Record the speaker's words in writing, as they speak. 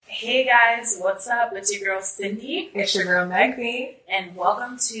Hey guys, what's up? It's your girl Cindy. It's your girl Megby. And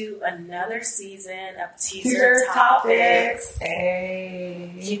welcome to another season of Teaser Topics.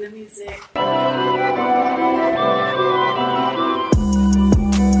 Hey. Cue the music.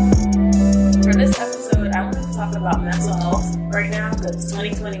 For this episode, I want to talk about mental health right now because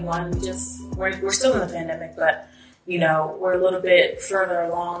 2021, we're still in the pandemic, but we're a little bit further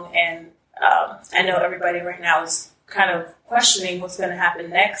along, and I know everybody right now is kind of questioning what's going to happen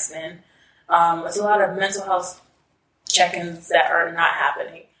next, and there's a lot of mental health check-ins that are not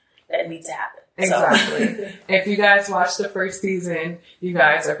happening that need to happen. Exactly. So. If you guys watched the first season, you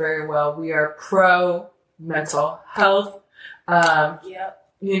guys are very well. We are pro mental health.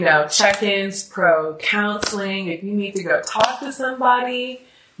 Yep. Check-ins, pro counseling. If you need to go talk to somebody,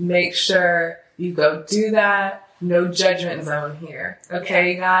 make sure you go do that. No judgment zone here.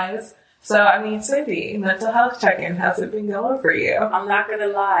 Okay, guys? So, Cindy, mental health check-in, how's it been going for you? I'm not gonna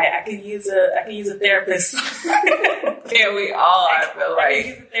lie, I could use a therapist. Can't we all? I feel like I could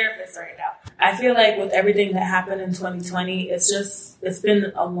use a therapist right now. I feel like with everything that happened in 2020, it's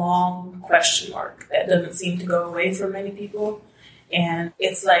been a long question mark that doesn't seem to go away for many people. And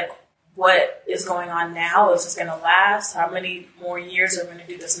it's like, what is going on now? Is this going to last? How many more years are we going to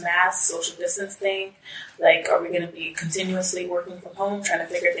do this mass social distance thing? Like, are we going to be continuously working from home, trying to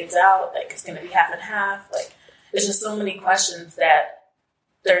figure things out? Like, it's going to be half and half. Like, there's just so many questions that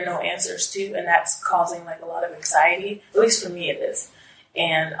there are no answers to, and that's causing like a lot of anxiety. At least for me, it is.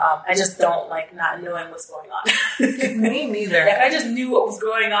 And I just don't like not knowing what's going on. Me neither. If I just knew what was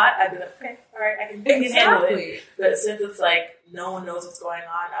going on, I'd be like, okay, all right, I can handle it. But since it's like no one knows what's going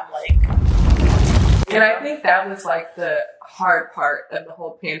on, I'm like... And I think that was like the hard part of the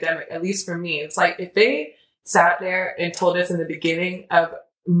whole pandemic, at least for me. It's like if they sat there and told us in the beginning of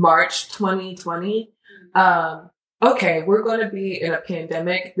March 2020, okay, we're going to be in a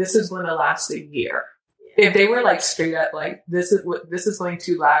pandemic. This is going to last a year. If they were like straight up like, this is going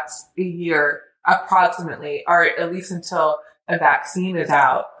to last a year approximately, or at least until a vaccine is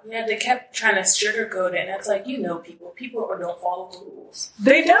out. Yeah, they kept trying to sugarcoat it, and it's like, people don't follow the rules.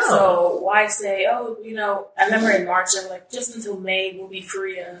 They don't. So why say, I remember in March, they were like, just until May we'll be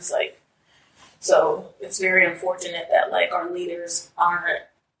free, and it's like, so it's very unfortunate that like our leaders aren't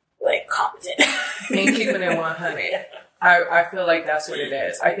like competent. And keeping it 100. I feel like that's what it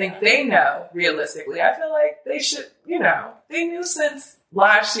is. I think they know, realistically. I feel like they should, they knew since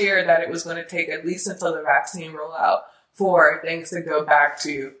last year that it was going to take at least until the vaccine rollout for things to go back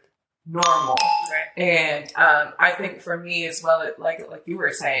to normal. Right. And I think for me as well, like you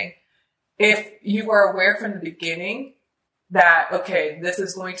were saying, if you were aware from the beginning that, okay, this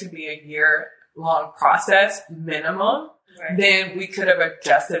is going to be a year-long process minimum, right, then we could have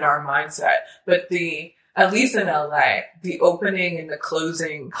adjusted our mindset. But at least in LA, the opening and the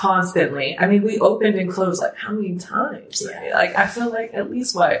closing constantly. We opened and closed like how many times? Yeah. Like I feel like at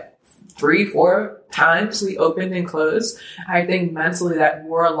least 3-4 times we opened and closed. I think mentally that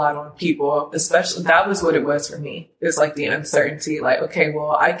wore a lot on people, especially that was what it was for me. It's like the uncertainty, like, okay,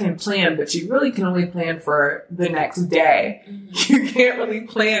 well, I can plan, but you really can only plan for the next day. Mm-hmm. You can't really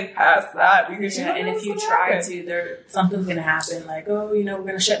plan past that because and if you try to, something's going to happen. Like, we're going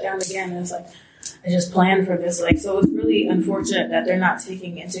to shut down again. And it's like, I just planned for this. Like, so it's really unfortunate that they're not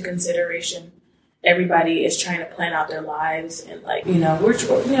taking into consideration. Everybody is trying to plan out their lives, and like,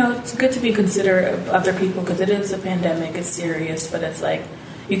 it's good to be considerate of other people because it is a pandemic. It's serious, but it's like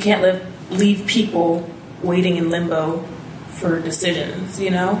you can't leave people waiting in limbo for decisions.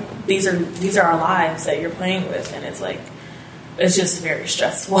 These are our lives that you're playing with, and it's like it's just very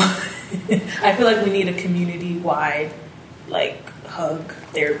stressful. I feel like we need a community-wide hug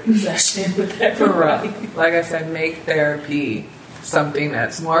therapy session with everybody. Like I said, make therapy something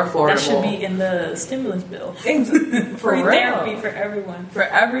that's more affordable. That should be in the stimulus bill. Free therapy for everyone. For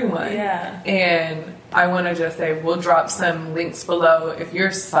everyone. Yeah. And I want to just say, we'll drop some links below. If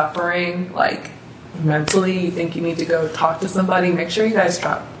you're suffering, mentally, you think you need to go talk to somebody, make sure you guys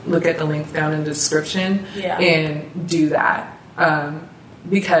look at the links down in the description and do that.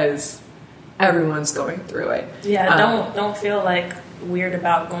 Because everyone's going through it. Yeah, don't feel weird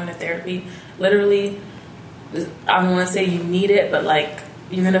about going to therapy. Literally, I don't want to say you need it, but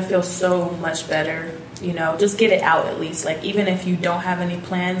you're going to feel so much better. Just get it out at least. Even if you don't have any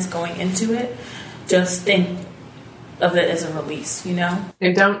plans going into it, just think of it as a release,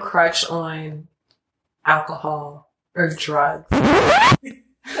 And don't crutch on alcohol or drugs.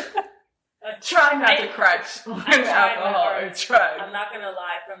 Try not to crutch on alcohol or drugs. I'm not going to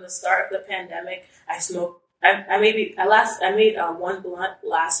lie. From the start of the pandemic, I smoked. I made one blunt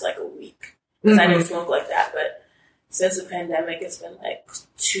last a week. Because I didn't smoke like that, but since the pandemic, it's been like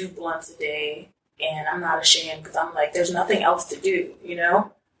 2 blunts a day, and I'm not ashamed because I'm like, there's nothing else to do, you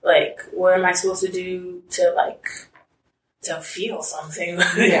know? Like, what am I supposed to do to feel something?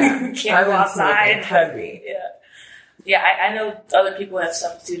 Yeah. Can't go outside. Heavy. Yeah. Yeah, I know other people have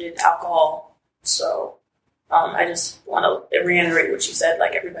substituted alcohol, so I just want to reiterate what you said.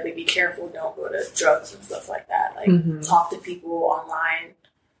 Like, everybody be careful. Don't go to drugs and stuff like that. Like, talk to people online.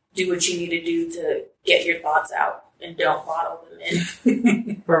 Do what you need to do to get your thoughts out, and don't bottle them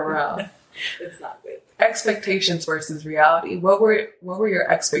in. For real. It's not good. Expectations versus reality. What were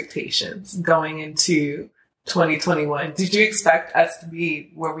your expectations going into 2021? Did you expect us to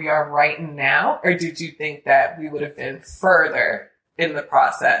be where we are right now, or did you think that we would have been further in the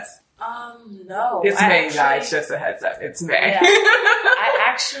process? No. It's May, guys. Just a heads up. It's May. Yeah, I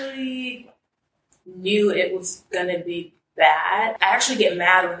actually knew it was gonna be bad. I actually get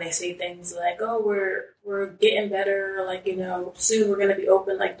mad when they say things like, "Oh, we're getting better. Like, you know, soon we're gonna be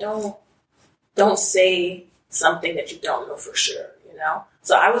open." Like, don't say something that you don't know for sure. You know.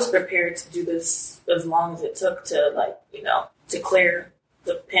 So I was prepared to do this as long as it took to, like, you know, to clear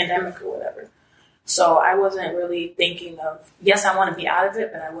the pandemic or whatever. So I wasn't really thinking of, yes, I want to be out of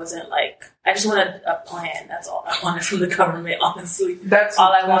it, but I wasn't like, I just wanted a plan. That's all I wanted from the government, honestly. That's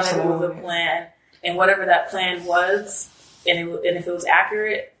all I wanted was a plan. And whatever that plan was, and if it was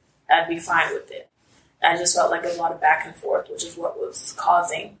accurate, I'd be fine with it. I just felt like there was a lot of back and forth, which is what was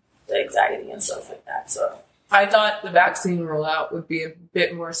causing the anxiety and stuff like that. So I thought the vaccine rollout would be a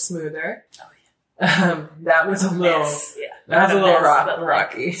bit more smoother. Oh, yeah. That was a little, yeah. That was a little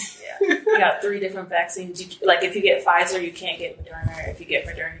rocky. Yeah. You got 3 different vaccines. Like, if you get Pfizer, you can't get Moderna. If you get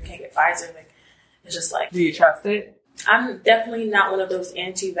Moderna, you can't get Pfizer. Like, it's just like. Do you trust it? I'm definitely not one of those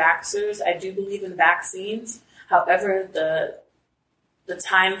anti-vaxxers. I do believe in vaccines. However, the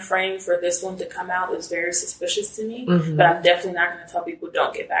time frame for this one to come out is very suspicious to me. Mm-hmm. But I'm definitely not going to tell people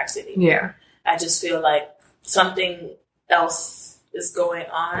don't get vaccinated. Yeah. I just feel like something else is going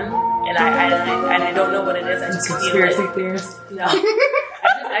on, and I don't know what it is. I just conspiracy theories. No,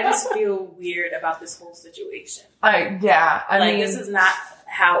 I just feel weird about this whole situation. I mean, this is not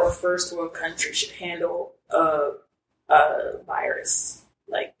how a first world country should handle a virus.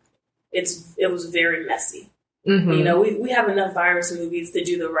 Like, it was very messy. Mm-hmm. You know, we have enough virus movies to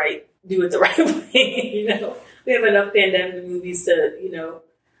do it the right way. You know, we have enough pandemic movies to, you know,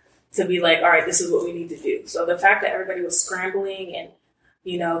 to be like, all right, this is what we need to do. So the fact that everybody was scrambling and,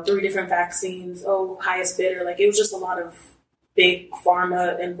 you know, 3 different vaccines, highest bidder, like, it was just a lot of big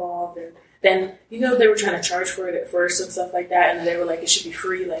pharma involved. And then, you know, they were trying to charge for it at first and stuff like that. And then they were like, it should be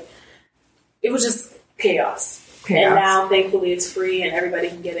free. Like, it was just chaos. And now, thankfully, it's free and everybody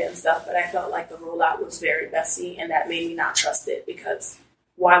can get it and stuff. But I felt like the rollout was very messy, and that made me not trust it, because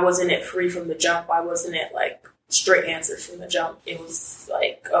why wasn't it free from the jump? Why wasn't it like straight answers from the jump? It was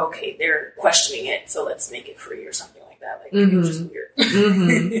like, okay, they're questioning it, so let's make it free or something like that. Like, it was just weird.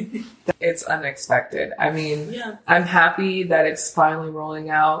 Mm-hmm. It's unexpected. I mean, I'm happy that it's finally rolling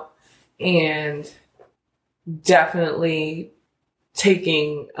out, and definitely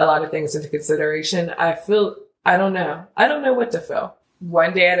taking a lot of things into consideration. I don't know what to feel.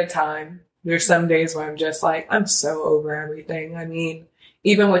 One day at a time. There's some days where I'm just like, I'm so over everything. I mean,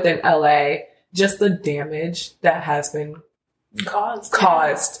 even within LA, just the damage that has been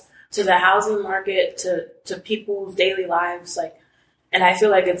caused to the housing market, to people's daily lives. Like, and I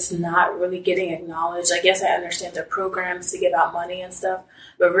feel like it's not really getting acknowledged. I guess I understand the programs to give out money and stuff,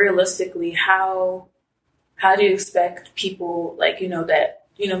 but realistically, how do you expect people, like, you know, that,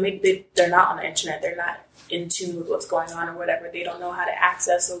 you know, maybe they're not on the internet, they're not in tune with what's going on or whatever, they don't know how to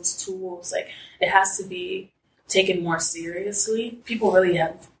access those tools. Like, it has to be taken more seriously. People really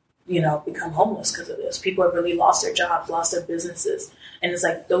have, you know, become homeless because of this. People have really lost their jobs, lost their businesses. And it's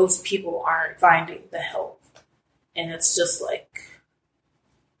like, those people aren't finding the help. And it's just like,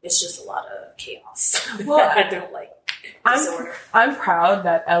 it's just a lot of chaos. Well, I don't like disorder. I'm proud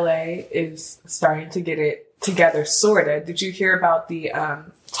that LA is starting to get it together, sorted. Did you hear about the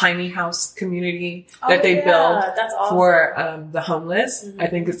tiny house community that they built for the homeless? Mm-hmm. I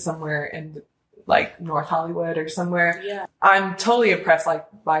think it's somewhere in like North Hollywood or somewhere. Yeah. I'm totally impressed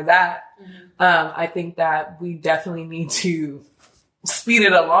by that. Mm-hmm. I think that we definitely need to speed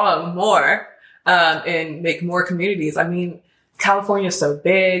it along more and make more communities. I mean, California is so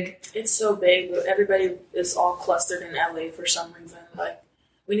big. It's so big, but everybody is all clustered in LA for some reason. Like,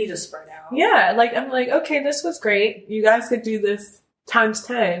 we need to spread out. Yeah, like, I'm like, okay, this was great. You guys could do this times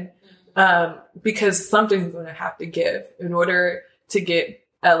 10, because something's going to have to give in order to get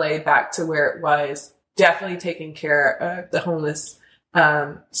LA back to where it was. Definitely taking care of the homeless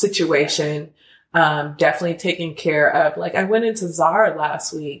situation. definitely taking care of, like, I went into Zara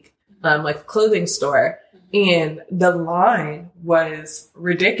last week, like a clothing store, and the line was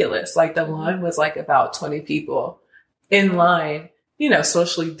ridiculous. Like the line was like about 20 people in line, you know,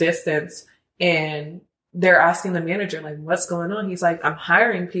 socially distanced. And they're asking the manager, like, what's going on? He's like, I'm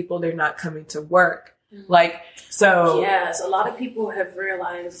hiring people. They're not coming to work. Like, so. Yes, a lot of people have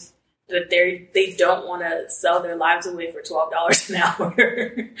realized that they don't want to sell their lives away for $12 an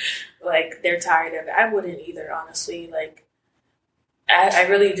hour. Like, they're tired of it. I wouldn't either, honestly. Like, I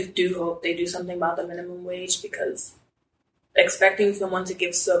really do hope they do something about the minimum wage, because expecting someone to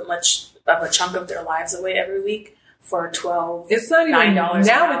give so much of a chunk of their lives away every week for $12, it's not even now. It's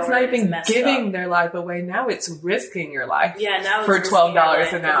not even giving their life away. Now it's risking your life. Yeah, now for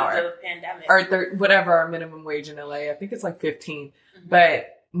 $12 an hour, of the pandemic, or whatever our minimum wage in LA. I think it's like 15.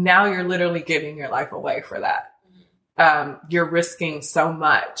 But now you're literally giving your life away for that. You're risking so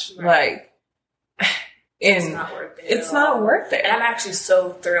much, like. It's not worth it. It's not worth it. And I'm actually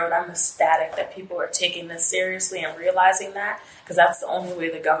so thrilled. I'm ecstatic that people are taking this seriously and realizing that, because that's the only way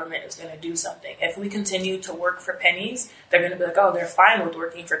the government is going to do something. If we continue to work for pennies, they're going to be like, oh, they're fine with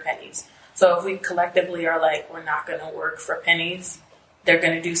working for pennies. So if we collectively are like, we're not going to work for pennies, they're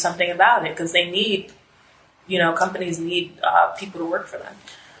going to do something about it, because they need, you know, companies need people to work for them.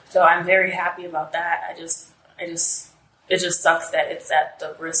 So I'm very happy about that. It just sucks that it's at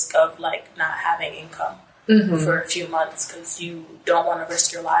the risk of like not having income for a few months, because you don't want to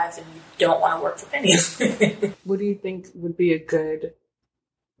risk your lives and you don't want to work for pennies. What do you think would be a good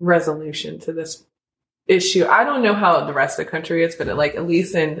resolution to this issue? I don't know how the rest of the country is, but like at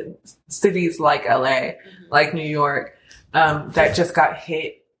least in cities like LA, like New York, that just got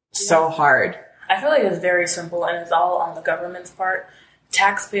hit so hard. I feel like it's very simple, and it's all on the government's part.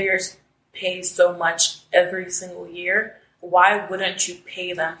 Taxpayers pay so much every single year. Why wouldn't you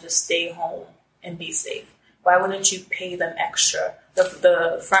pay them to stay home and be safe? Why wouldn't you pay them extra?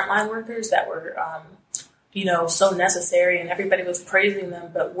 The frontline workers that were, you know, so necessary, and everybody was praising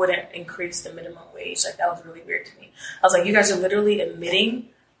them, but wouldn't increase the minimum wage. Like, that was really weird to me. I was like, you guys are literally admitting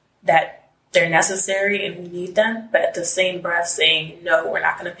that they're necessary and we need them, but at the same breath saying, no, we're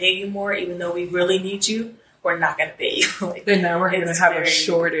not going to pay you more, even though we really need you. We're not going to pay you. Like, and now we're going to have a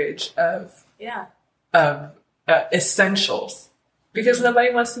shortage of essentials, because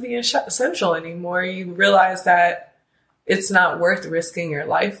nobody wants to be essential anymore. You realize that it's not worth risking your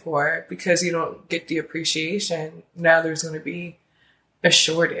life for, because you don't get the appreciation. Now there's going to be a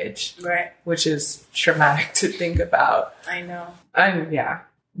shortage, right? Which is traumatic to think about. I know. And yeah,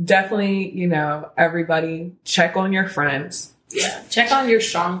 definitely, you know, everybody check on your friends. Yeah, check on your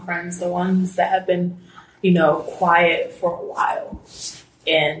strong friends, the ones that have been, you know, quiet for a while.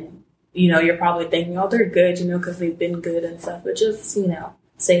 And, you know, you're probably thinking, oh, they're good, you know, because they've been good and stuff. But just, you know,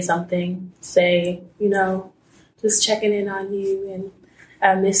 say something. Say, you know, just checking in on you and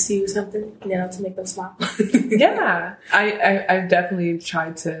I miss you, something, you know, to make them smile. Yeah. I've definitely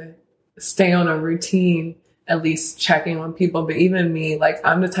tried to stay on a routine, at least checking on people. But even me, like,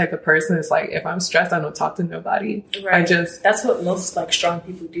 I'm the type of person that's like, if I'm stressed, I don't talk to nobody. Right. That's what most, like, strong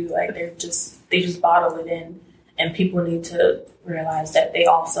people do. Like, they just bottle it in. And people need to realize that they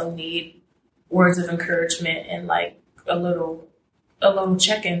also need words of encouragement and like a little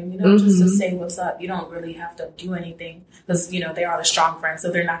check-in, you know, just to say what's up. You don't really have to do anything, because, you know, they are the strong friends, so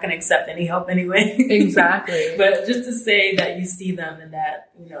they're not going to accept any help anyway. Exactly. But just to say that you see them and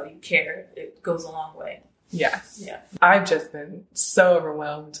that, you know, you care, it goes a long way. Yes. Yeah. I've just been so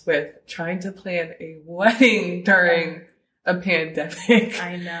overwhelmed with trying to plan a wedding during a pandemic.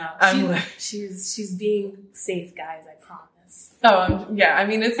 I know. She's being safe, guys, I promise. Oh, yeah. I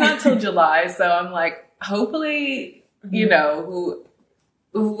mean, it's not till July, so I'm like, hopefully, you know,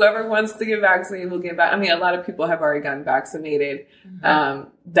 whoever wants to get vaccinated will get back. I mean, a lot of people have already gotten vaccinated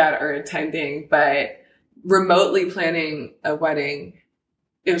that are attending, but remotely planning a wedding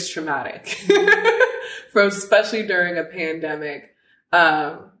is traumatic, especially during a pandemic.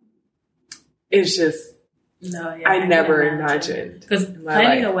 It's just, no, yeah, I never imagined. Because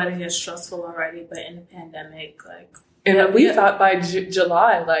planning a wedding is stressful already, but in a pandemic, like... And we thought by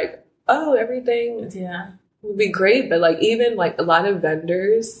July, like, oh, everything would be great. But, like, even, like, a lot of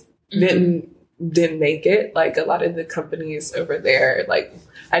vendors didn't make it. Like, a lot of the companies over there, like,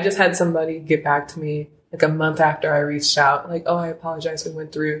 I just had somebody get back to me, like, a month after I reached out. Like, oh, I apologize. We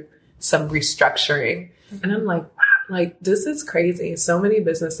went through some restructuring. And I'm like, wow, like, this is crazy. So many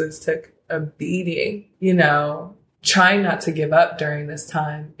businesses took a beating, you know. Trying not to give up during this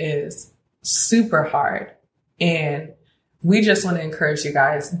time is super hard. And we just want to encourage you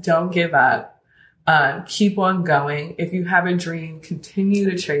guys, don't give up. Keep on going. If you have a dream, continue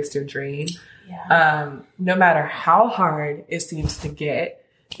to chase your dream. No matter how hard it seems to get.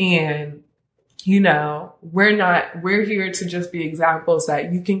 And, we're here to just be examples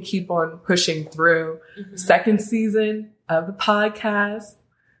that you can keep on pushing through. Second season of the podcast.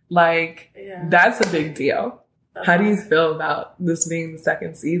 That's a big deal. How do you feel about this being the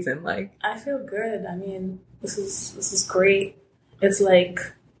second season? I feel good. I mean, this is great. It's like,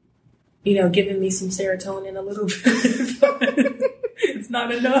 giving me some serotonin a little bit. It's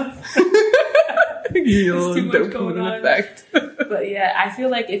not enough. There's too much going on. Effect. But yeah, I feel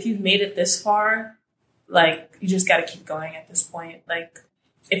like if you've made it this far, you just got to keep going at this point.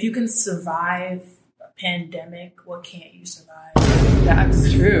 If you can survive a pandemic, what can't you survive?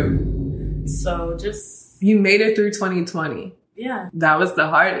 That's true. So you made it through 2020. Yeah. That was the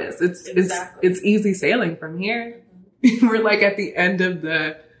hardest. It's easy sailing from here. We're at the end of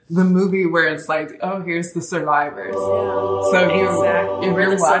the movie where it's here's the survivors. Yeah. So if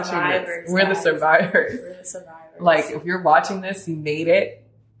you're watching this, we're the survivors. We're the survivors. If you're watching this, you made it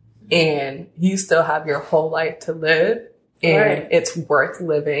and you still have your whole life to live and it's worth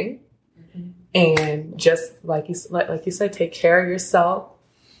living. And just like you said, take care of yourself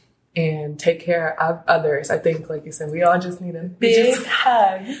and take care of others. I think, like you said, we all just need a big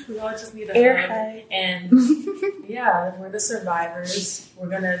hug. We all just need a hug. And yeah, we're the survivors. We're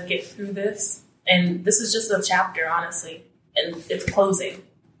going to get through this. And this is just a chapter, honestly. And it's closing.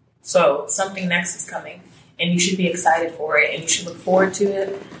 So something next is coming. And you should be excited for it. And you should look forward to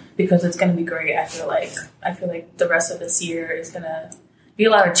it because it's going to be great. I feel like the rest of this year is going to be a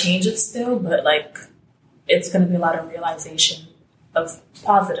lot of changes still, but it's going to be a lot of realization of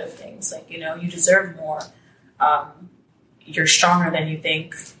positive things. You deserve more. You're stronger than you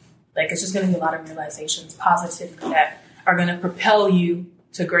think. It's just going to be a lot of realizations, positivity that are going to propel you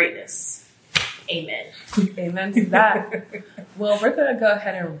to greatness. Amen. Amen to that. Well, we're going to go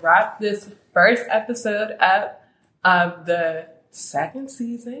ahead and wrap this first episode up of the second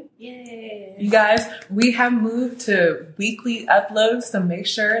season. Yay. You guys, we have moved to weekly uploads, so make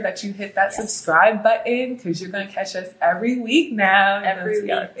sure that you hit that subscribe button because you're going to catch us every week now. Every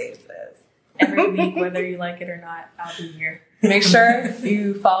week. Our faces. Every week, whether you like it or not, I'll be here. Make sure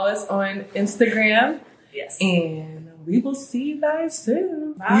you follow us on Instagram. Yes. And we will see you guys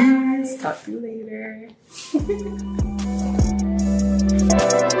soon. Bye. Talk to you later.